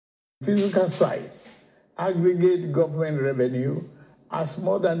Physical side, aggregate government revenue has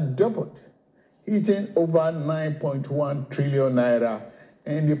more than doubled, hitting over 9.1 trillion naira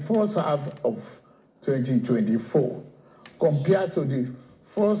in the first half of 2024, compared to the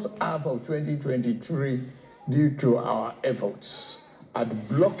first half of 2023, due to our efforts at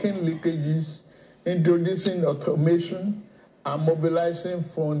blocking leakages, introducing automation, and mobilizing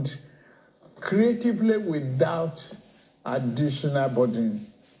funds creatively without additional burden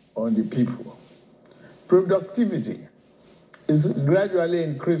on the people. Productivity is gradually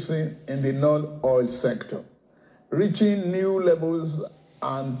increasing in the non-oil sector, reaching new levels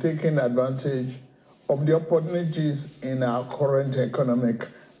and taking advantage of the opportunities in our current economic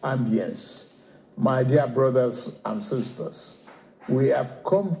ambience. My dear brothers and sisters, we have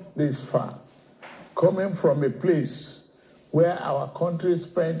come this far, coming from a place where our country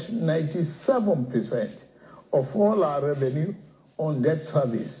spent 97% of all our revenue on debt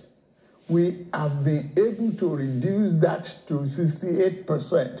service. We have been able to reduce that to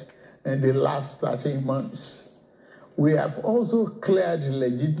 68% in the last 13 months. We have also cleared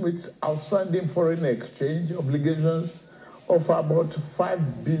legitimate outstanding foreign exchange obligations of about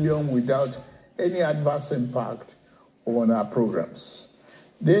 5 billion without any adverse impact on our programs.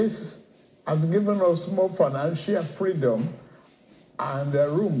 This has given us more financial freedom and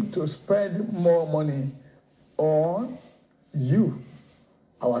room to spend more money on you,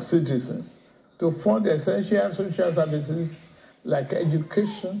 our citizens, to fund essential social services like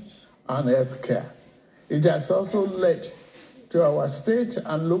education and healthcare. It has also led to our state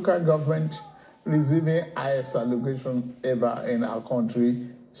and local government receiving highest allocation ever in our country's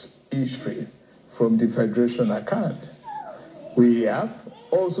history from the Federation account. We have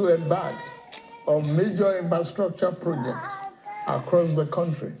also embarked on major infrastructure projects across the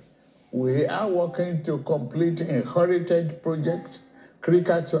country. We are working to complete inherited projects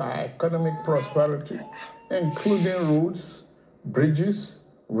critical to our economic prosperity, including roads, bridges,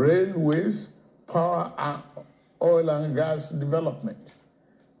 railways, power, and oil and gas development.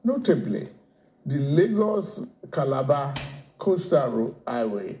 Notably, the Lagos-Calabar Coastal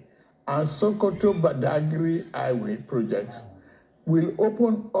Highway and Sokoto-Badagry Highway projects will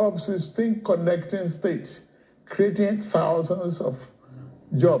open up 16 connecting states, creating thousands of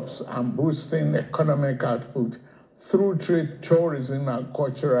jobs and boosting economic output through trade, tourism, and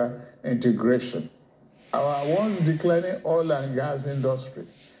cultural integration. Our once declining oil and gas industry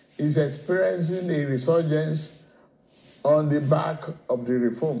is experiencing a resurgence on the back of the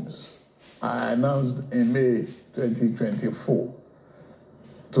reforms I announced in May 2024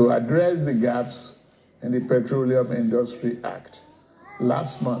 to address the gaps in the Petroleum Industry Act.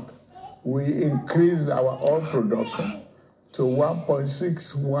 Last month, we increased our oil production to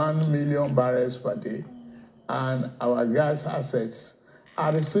 1.61 million barrels per day, and our gas assets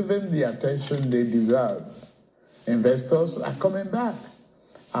are receiving the attention they deserve. Investors are coming back,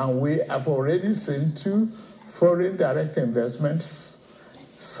 and we have already seen 2 foreign direct investments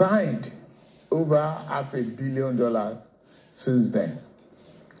signed over $500 million since then.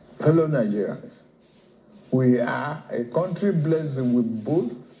 Fellow Nigerians, we are a country blessed with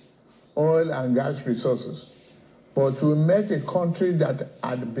both oil and gas resources, but we met a country that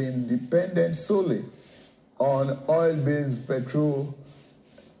had been dependent solely on oil-based petrol,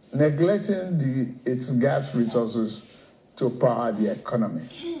 neglecting its gas resources to power the economy.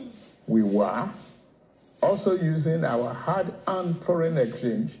 We were also using our hard-earned foreign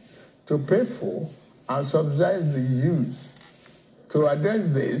exchange to pay for and subsidize the use. To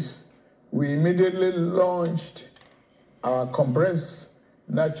address this, we immediately launched our compressed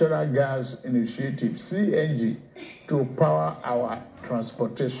natural gas initiative, CNG, to power our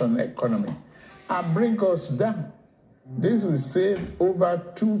transportation economy and bring us down. This will save over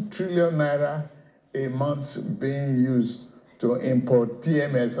 2 trillion naira a month being used to import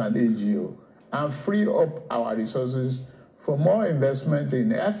PMS and AGO and free up our resources for more investment in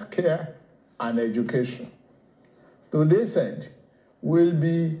healthcare and education. To this end, we'll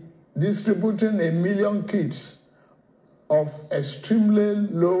be distributing 1 million kits of extremely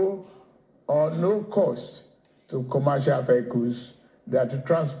low or no cost to commercial vehicles that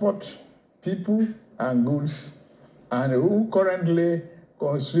transport people and goods and who currently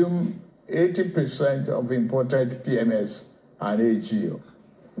consume 80% of imported PMS and AGO.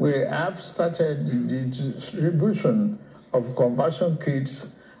 We have started the distribution of conversion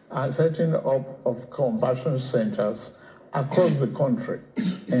kits and setting up of conversion centers across the country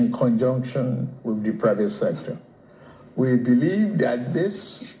in conjunction with the private sector. We believe that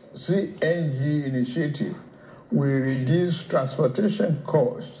this CNG initiative will reduce transportation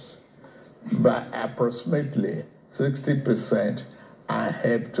costs by approximately 60% and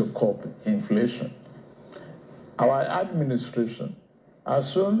help to curb inflation. Our administration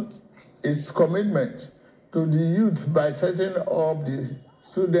has shown its commitment to the youth by setting up the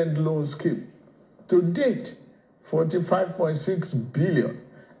student loan scheme. To date, 45.6 billion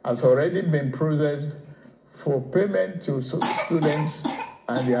has already been processed for payment to students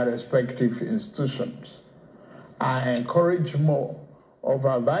and their respective institutions. I encourage more of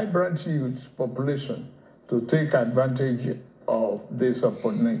our vibrant youth population to take advantage of this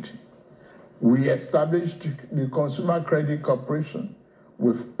opportunity. We established the Consumer Credit Corporation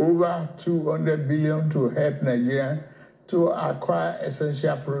with over 200 billion to help Nigeria to acquire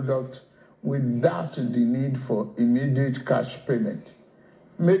essential products without the need for immediate cash payment,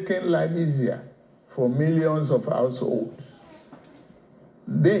 making life easier for millions of households.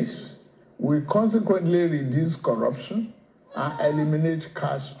 This will consequently reduce corruption and eliminate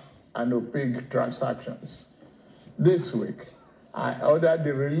cash and opaque transactions. This week, I ordered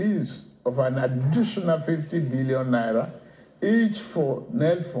the release of an additional 50 billion naira, each for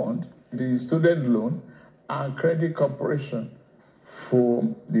NEL Fund, the student loan, and credit corporation for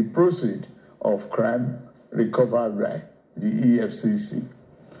the proceeds of crime recovered by the EFCC.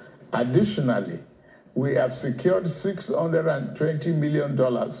 Additionally, we have secured $620 million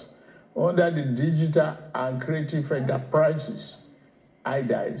under the Digital and Creative Enterprises,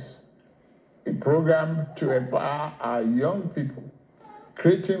 IDIs, a program to empower our young people,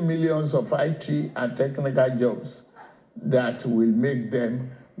 creating millions of IT and technical jobs that will make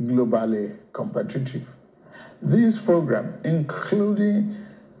them globally competitive. This program, including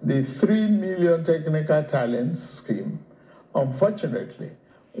the 3 million technical talents scheme, unfortunately,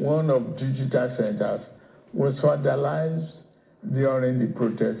 one of digital centers was vandalized during the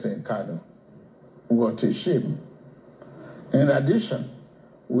protests in Kano. What a shame. In addition,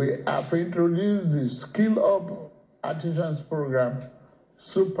 we have introduced the Skill Up Artisans Program,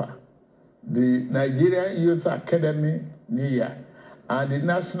 SUPER, the Nigerian Youth Academy, NIA, and the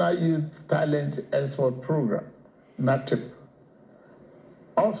National Youth Talent Export Program, NATIP.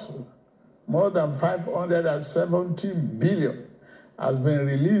 Also, more than 517 billion has been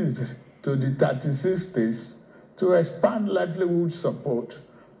released to the 36 states to expand livelihood support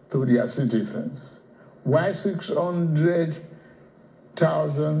to their citizens, while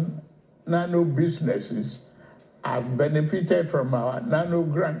 600,000 nano businesses have benefited from our nano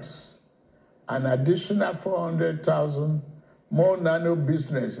grants. An additional 400,000 more nano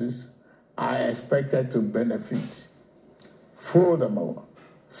businesses are expected to benefit. Furthermore,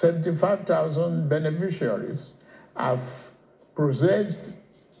 75,000 beneficiaries have processed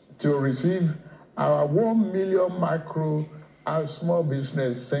to receive our 1 million micro and small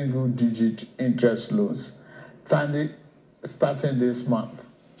business single-digit interest loans starting this month.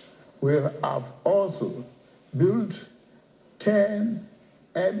 We have also built 10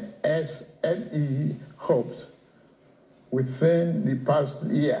 MSME hubs within the past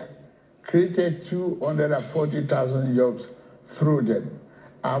year, created 240,000 jobs through them,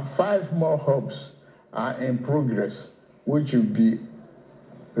 and 5 more hubs are in progress, which will be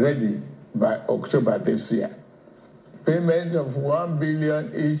ready by October this year. Payments of 1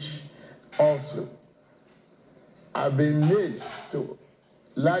 billion each also have been made to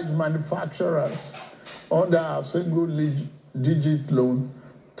large manufacturers under our single-digit loan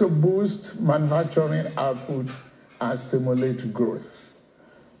to boost manufacturing output and stimulate growth.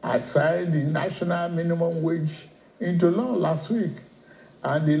 I signed the national minimum wage into law last week,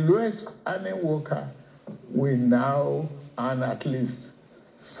 and the lowest earning worker will now earn at least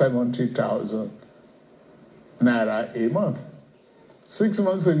 70,000 naira a month. 6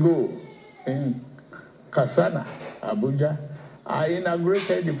 months ago in Kasana, Abuja, I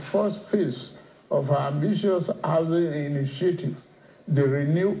inaugurated the first phase of our ambitious housing initiative, the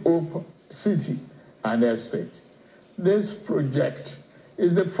Renew Hope City and Estate. This project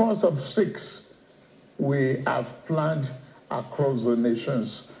is the first of 6 we have planned across the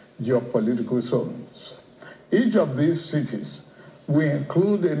nation's geopolitical zones. Each of these cities will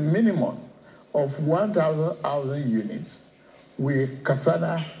include a minimum of 1,000 housing units, with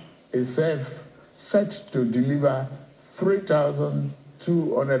Kasana itself set to deliver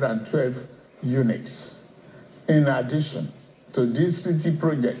 3,212 units. In addition to this city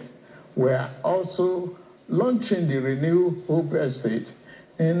project, we are also launching the Renew Hope Estate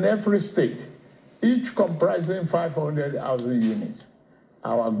in every state, each comprising 500 housing units.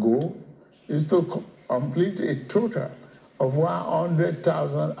 Our goal is to complete a total of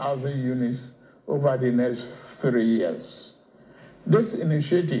 100,000 housing units over the next 3 years. This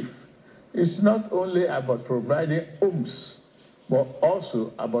initiative is not only about providing homes, but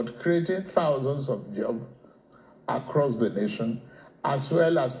also about creating thousands of jobs across the nation as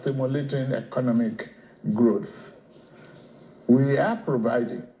well as stimulating economic growth. We are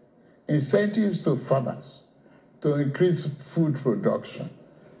providing incentives to farmers to increase food production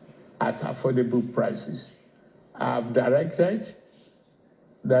at affordable prices. I have directed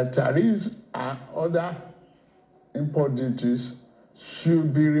that tariffs and other import duties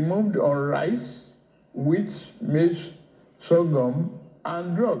should be removed on rice, wheat, maize, sorghum,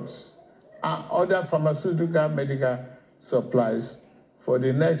 and drugs, and other pharmaceutical medical supplies for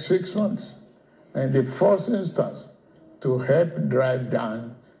the next 6 months. In the first instance, to help drive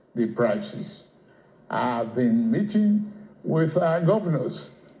down the prices. I have been meeting with our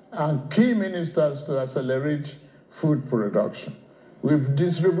governors and key ministers to accelerate food production. We've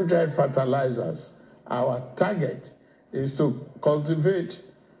distributed fertilizers. Our target is to cultivate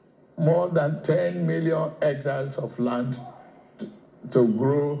more than 10 million hectares of land to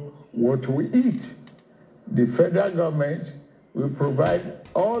grow what we eat. The federal government will provide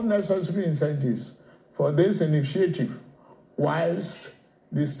all necessary incentives for this initiative, whilst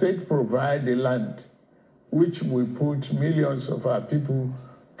the state provide the land, which will put millions of our people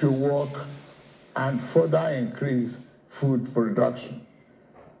to work and further increase food production.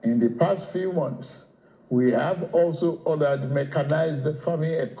 In the past few months, we have also ordered mechanized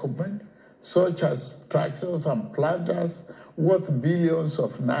farming equipment, such as tractors and planters, worth billions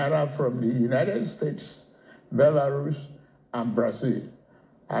of naira from the United States, Belarus, and Brazil.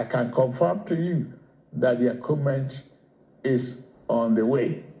 I can confirm to you that the equipment is on the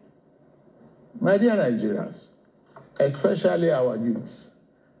way. My dear Nigerians, especially our youths,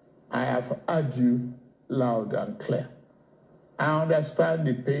 I have heard you loud and clear. I understand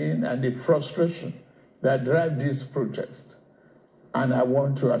the pain and the frustration that drive this protest, and I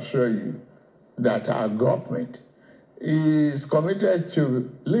want to assure you that our government is committed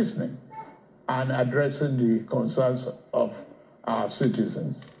to listening and addressing the concerns of our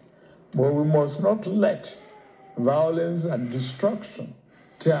citizens. But we must not let violence and destruction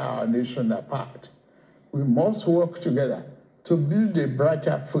tear our nation apart. We must work together to build a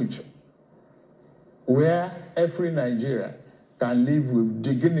brighter future where every Nigerian can live with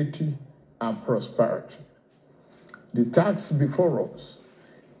dignity and prosperity. The task before us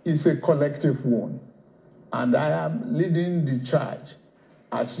is a collective one, and I am leading the charge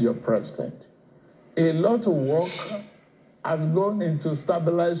as your president. A lot of work has gone into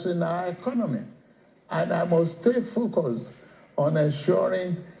stabilizing our economy, and I must stay focused on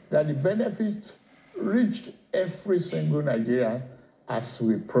ensuring that the benefits reached every single Nigerian as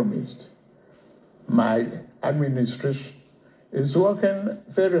we promised. My administration is working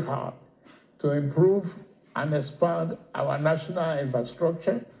very hard to improve and expand our national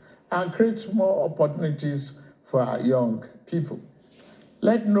infrastructure and create more opportunities for our young people.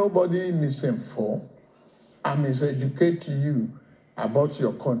 Let nobody misinform and miseducate you about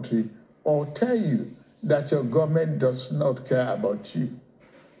your country or tell you that your government does not care about you.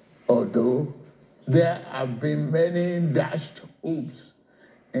 Although there have been many dashed hopes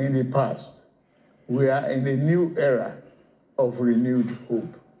in the past, we are in a new era of renewed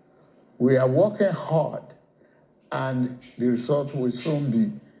hope. We are working hard, and the result will soon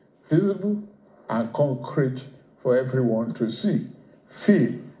be visible and concrete for everyone to see,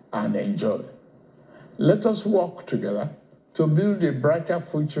 feel, and enjoy. Let us work together to build a brighter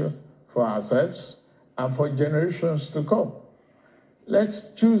future for ourselves and for generations to come.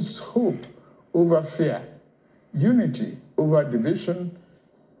 Let's choose hope over fear, unity over division,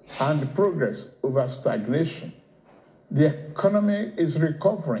 and progress over stagnation. The economy is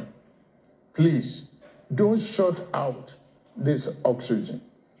recovering. Please, don't shut out this oxygen.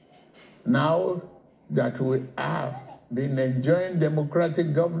 Now that we have been enjoying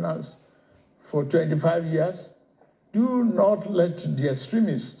democratic governance for 25 years, do not let the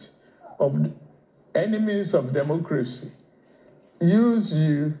extremists of enemies of democracy use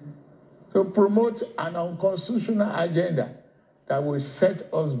you to promote an unconstitutional agenda that will set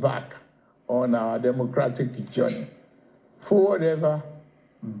us back on our democratic journey. Forward ever,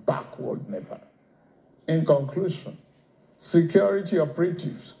 backward never. In conclusion, security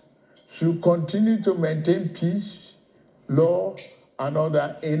operatives should continue to maintain peace, law, and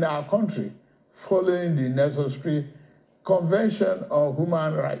order in our country, following the necessary Convention on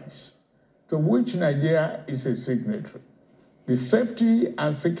Human Rights, to which Nigeria is a signatory. The safety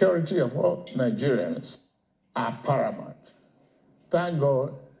and security of all Nigerians are paramount. Thank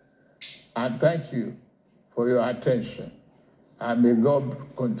God and thank you for your attention, and may God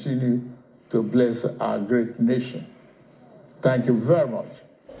continue to bless our great nation. Thank you very much.